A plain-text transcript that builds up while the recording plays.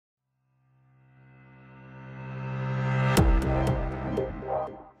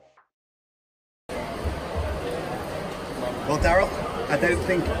Daryl, I don't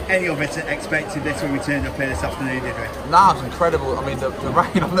think any of us expected this when we turned up here this afternoon, did we? No, it's incredible. I mean, the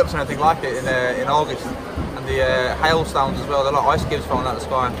rain, I've never seen anything like it in August. And the hailstones as well, there are a lot of ice cubes falling out of the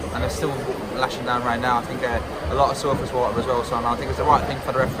sky, and they're still lashing down right now. I think a lot of surface water as well, so I think it's the right thing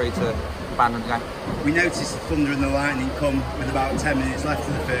for the referee to abandon the game. We noticed the thunder and the lightning come with about 10 minutes left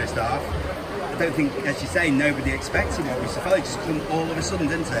in the first half. I don't think, as you say, nobody expected what was. I felt it just come all of a sudden,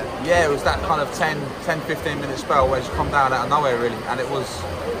 didn't it? Yeah, it was that kind of 10-15 minute spell where it just come down out of nowhere, really, and it was.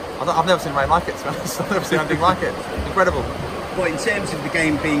 I've never seen rain like it, to be honest. I've never seen anything like it. Incredible. But in terms of the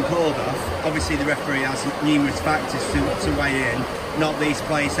game being called off, obviously the referee has numerous factors to weigh in, not least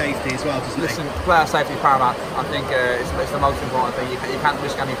player safety as well, doesn't it? Listen, player safety is paramount. I think it's the most important thing. You can't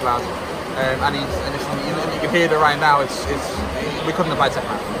risk any players. And you can hear the rain now. We couldn't have played second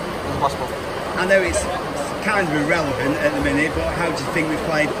half. It's impossible. I know it's kind of irrelevant at the minute, but how do you think we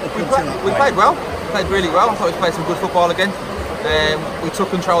played up until that point? We played well. We played really well. I thought we played some good football again. We took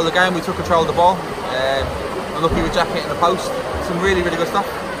control of the game. We took control of the ball. I'm lucky with Jack hitting the post. Some really, really good stuff.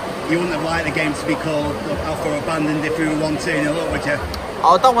 You wouldn't have liked the game to be called off or abandoned if we were 1-2-0 up, would you?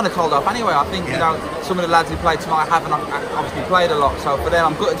 I don't want to call it off anyway. I think some of the lads who played tonight haven't obviously played a lot. So for them,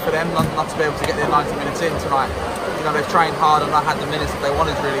 I'm gutted for them not to be able to get their 90 minutes in tonight. They've trained hard and not had the minutes that they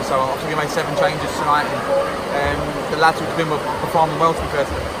wanted really. So obviously we made 7 changes tonight, and the lads who've been performing well, to be fair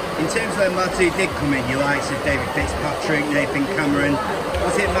to them. In terms of the lads who did come in, your likes of David Fitzpatrick, Nathan Cameron,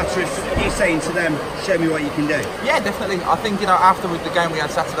 was it a matter of you saying to them, show me what you can do? Yeah, definitely. I think after the game we had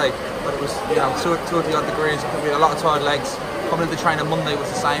Saturday, but it was 2 or 3 odd degrees, I think we had a lot of tired legs. Coming to the train on Monday was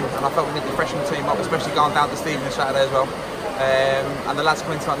the same, and I felt we needed the freshman team up, especially going down to Stephen on Saturday as well. And the lads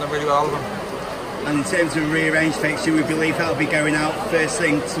coming tonight and done really well, all of them. And in terms of rearranged fixture, we believe that'll be going out first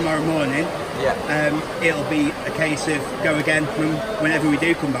thing tomorrow morning. Yeah. It'll be a case of go again whenever we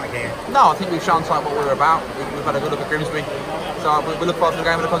do come back here. No, I think we've shown tonight what we're about. We've had a good look at Grimsby, so we look forward to the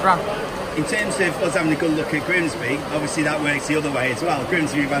game when it comes round. In terms of us having a good look at Grimsby, obviously that works the other way as well.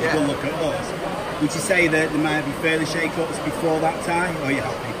 Grimsby have had a good look at us. Would you say that there might be further shake-ups before that tie, or are you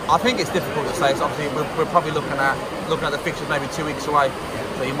happy? I think it's difficult to say. So obviously we're probably looking at the fixtures maybe 2 weeks away.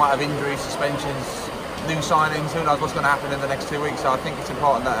 So you might have injuries, suspensions, new signings. Who knows what's going to happen in the next 2 weeks? So I think it's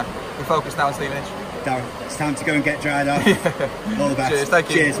important that we focus now on Stevenage. Darren, it's time to go and get dried off. All the best. Cheers, thank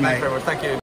you. Cheers, mate. Thanks very much. Thank you.